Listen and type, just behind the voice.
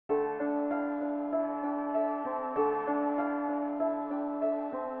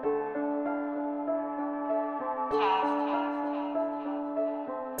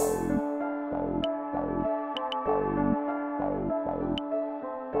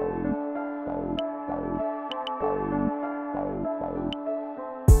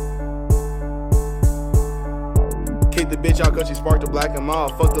Kicked the bitch out cause she sparked a black and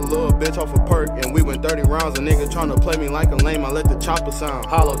mild. Fucked the little bitch off a perk and we went 30 rounds. A nigga tryna play me like a lame, I let the chopper sound.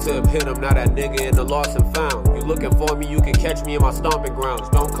 Hollow tip hit him, now that nigga in the lost and found. You looking for me, you can catch me in my stomping grounds.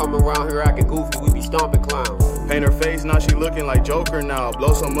 Don't come around here acting goofy, we be stomping clowns. Paint her face, now she looking like Joker now.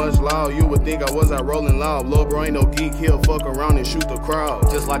 Blow so much loud, you would think I was out rolling loud. Lil' bro ain't no geek, he'll fuck around and shoot the crowd.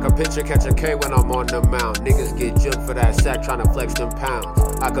 Just like a pitcher catch a K when I'm on the mound. Niggas get juked for that sack tryna flex them pounds.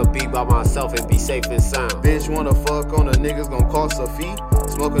 I could be by myself and be safe and sound. Bitch wanna fuck on a niggas gon' cost a fee.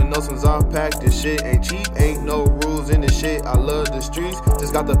 Smoking nothings off pack, this shit ain't cheap. Ain't no rules in this shit, I love the streets.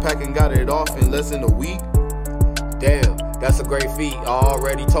 Just got the pack and got it off in less than a week. Damn, that's a great feat. I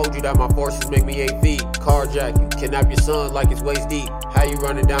already told you that my forces make me 8 feet. Carjack you, kidnap your son like it's waist deep. How you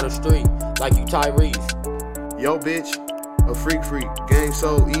running down the street like you Tyrese? Yo bitch, a freak. Game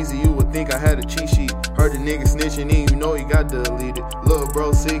so easy you would think I had a cheat sheet. Heard the nigga snitching in, you know he got deleted. Lil'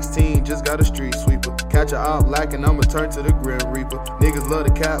 bro 16, just got a street sweeper. Catch a op lacking, I'ma turn to the Grim Reaper. Niggas love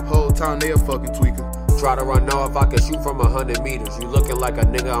the cap, whole time they a fucking tweaker. Try to run off, I can shoot from 100 meters. You looking like a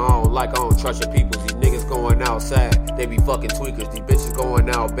nigga I don't trust your peoples. These niggas going out sad, they be fucking tweakers. These bitches going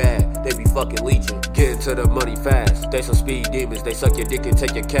out bad, they be fucking leeching. Get to the money fast, they some speed demons. They suck your dick and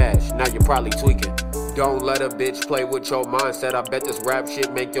take your cash, now you're probably tweaking. Don't let a bitch play with your mindset. I bet this rap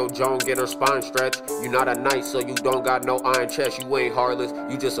shit make your Joan get her spine stretched. You not a knight, so you don't got no iron chest. You ain't heartless,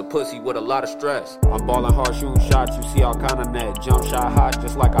 you just a pussy with a lot of stress. I'm ballin' hard, shooting shots, you see all kind of net. Jump shot hot,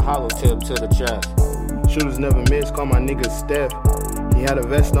 just like a hollow tip to the chest. Shooters never miss, call my nigga Steph. He had a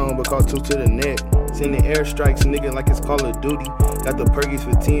vest on, but caught 2 to the neck. Sending airstrikes, nigga, like it's Call of Duty. Got the perkies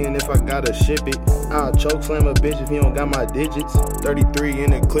for 10 if I gotta ship it. I'll choke slam a bitch if he don't got my digits. 33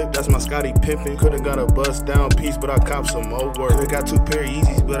 in the clip, that's my Scotty Pimpin'. Could've got a bust down piece, but I copped some more work. I got 2 pair of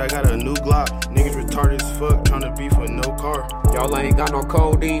Yeezys, but I got a new Glock. Niggas retarded as fuck, tryna beef with no car. Y'all ain't got no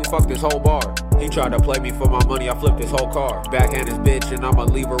codeine, fuck this whole bar. He tried to play me for my money, I flipped his whole car. Backhand his bitch and I'ma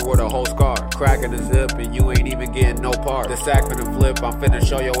leave her with a whole scar. Cracking the zip and you ain't even getting no part. The sack finna flip, I'm finna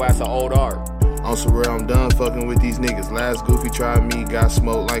show your ass a old art. On Sorrel, I'm done fucking with these niggas. Last goofy tried me, got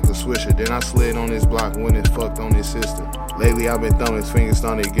smoked like a swisher. Then I slid on his block when it fucked on his sister. Lately I've been thumbing his fingers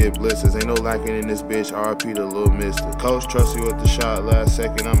starting to get blisters. Ain't no lacking in this bitch, RP the little mister. Coach trust you with the shot, last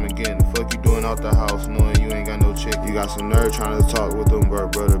second I'm again. The fuck you doing out the house knowing you ain't got no chick? You got some nerve trying to talk with them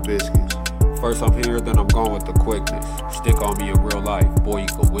brother biscuits. First I'm here, then I'm gone with the quickness. Stick on me in real life, boy you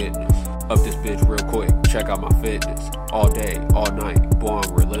could witness. Up this bitch real quick, check out my fitness. All day, all night, boy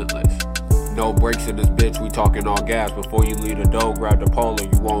I'm relentless. No brakes in this bitch, we talking all gas. Before you leave the dough, grab the pole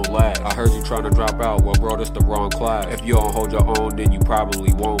and you won't last. I heard you trying to drop out, well bro, this the wrong class. If you don't hold your own, then you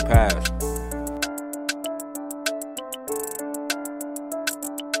probably won't pass.